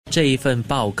这一份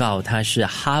报告它是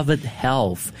Harvard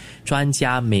Health 专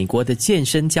家，美国的健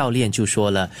身教练就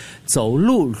说了，走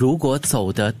路如果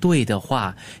走得对的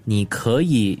话，你可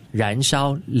以燃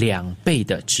烧2倍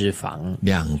的脂肪。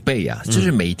2倍啊，就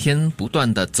是每天不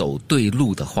断的走对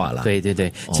路的话啦。对对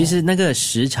对，其实那个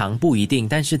时长不一定，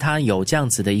但是它有这样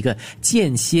子的一个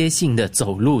间歇性的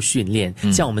走路训练，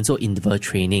像我们做 interval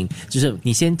training， 就是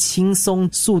你先轻松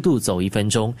速度走1分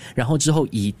钟，然后之后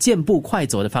以健步快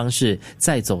走的方式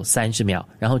再走30秒，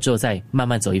然后之后再慢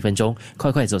慢走1分钟，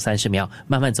快快走30秒，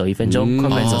慢慢走1分钟，快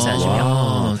快走30秒。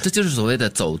哦，这就是所谓的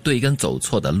走对跟走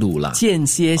错的路啦，间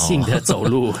歇性的走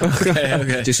路。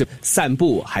OK， 就是散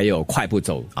步还有快步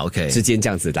走 OK 之间这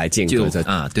样子来间隔着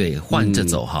啊，对，换着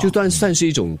走哈，就算是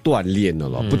一种锻炼了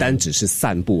咯，不单只是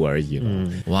散步而已了。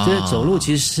哇，就是走路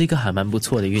其实是一个还蛮不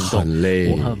错的运动，很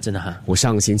累，真的哈。我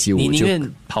上星期五你宁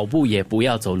愿跑步也不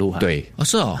要走路哈。对，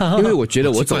是哦，因为我觉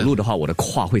得我走路的话，我的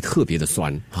胯会特别的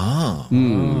酸啊。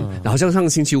然后像上个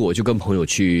星期我就跟朋友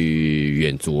去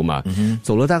远足嘛，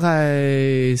走了大概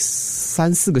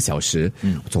3-4个小时，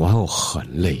走完后很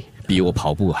累。比我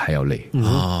跑步还要累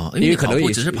因为可能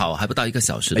也只是跑还不到1个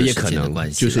小时的时间的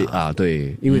关系，就是啊，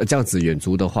对，因为这样子远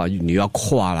足的话，你要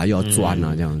跨啦，又要钻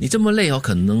啦，这样子。你这么累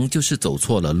可能就是走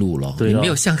错了路了。对，你没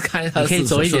有像开他你可以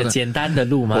走一点简单的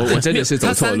路吗？我真的是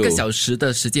走错路。他3个小时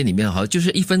的时间里面就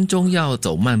是1分钟要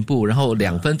走慢步，然后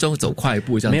2分钟走快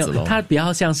步这样子咯。没有，它比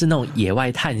较像是那种野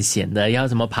外探险的，要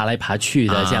什么爬来爬去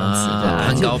的这样子的，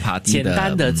攀高爬低的。简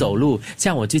单的走路，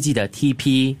像我就记得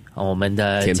TP 我们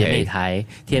的姐妹台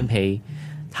天培。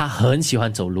他很喜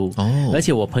欢走路，而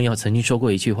且我朋友曾经说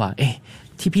过一句话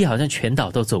，TP 好像全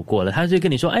岛都走过了，他就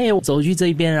跟你说，我走去这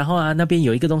一边，然后那边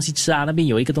有一个东西吃啊，那边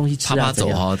有一个东西吃啊，啪走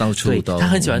到处都。对，他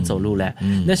很喜欢走路嘞。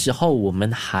那时候我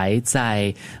们还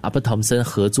在阿伯汤森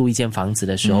合租一间房子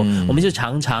的时候，我们就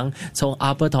常常从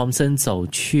阿伯汤森走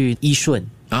去伊顺。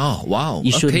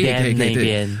伊顺边那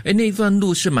边，那段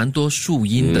路是蛮多树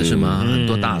荫的，是吗？很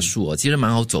多大树其实蛮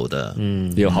好走的。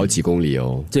也有好几公里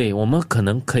哦。对，我们可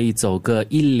能可以走个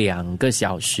1-2个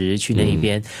小时去那一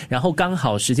边，然后刚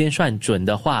好时间算准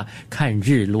的话，看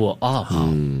日落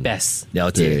best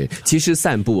了解。其实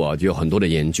散步有很多的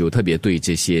研究，特别对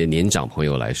这些年长朋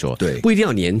友来说，对，不一定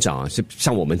要年长是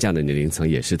像我们这样的年龄层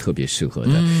也是特别适合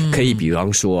的。可以比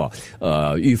方说，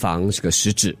预防这个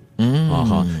失智。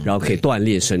然后可以锻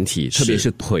炼身体，特别是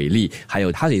腿力，还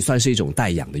有它也算是一种带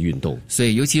氧的运动。所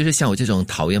以尤其是像我这种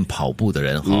讨厌跑步的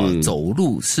人走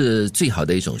路是最好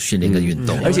的一种训练跟运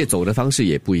动。而且走的方式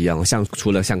也不一样，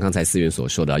除了像刚才思源所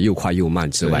说的又快又慢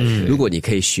之外，如果你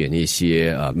可以选一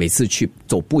些每次去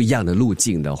走不一样的路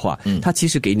径的话，它其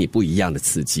实给你不一样的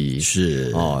刺激。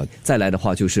是再来的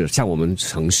话就是像我们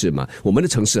城市嘛，我们的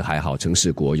城市还好，城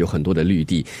市国有很多的绿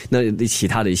地，那其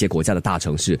他的一些国家的大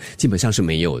城市基本上是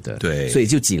没有的。对，所以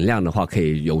就尽量的话，可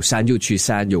以有山就去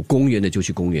山，有公园的就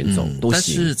去公园走，都行。但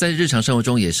是在日常生活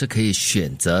中也是可以选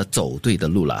择走对的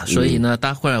路啦。所以呢，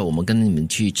待会儿我们跟你们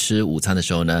去吃午餐的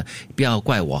时候呢，不要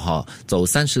怪我走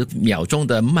30秒钟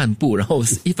的慢步，然后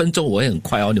1分钟我也很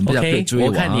快你们不要被追我。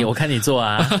我看你做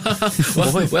啊，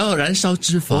我要燃烧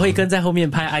脂肪，我会跟在后面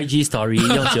拍 IG Story，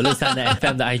 用963的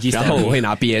FM 的 IG Story， 然后我会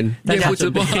拿鞭，大家直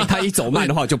播，他一走慢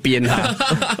的话我就鞭他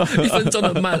，1分钟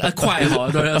的慢快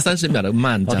30秒的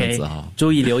慢这样子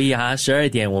注意留意12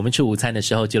点我们吃午餐的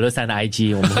时候，963的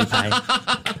IG 我们会拍，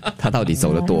他到底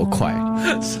走得多快？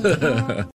是。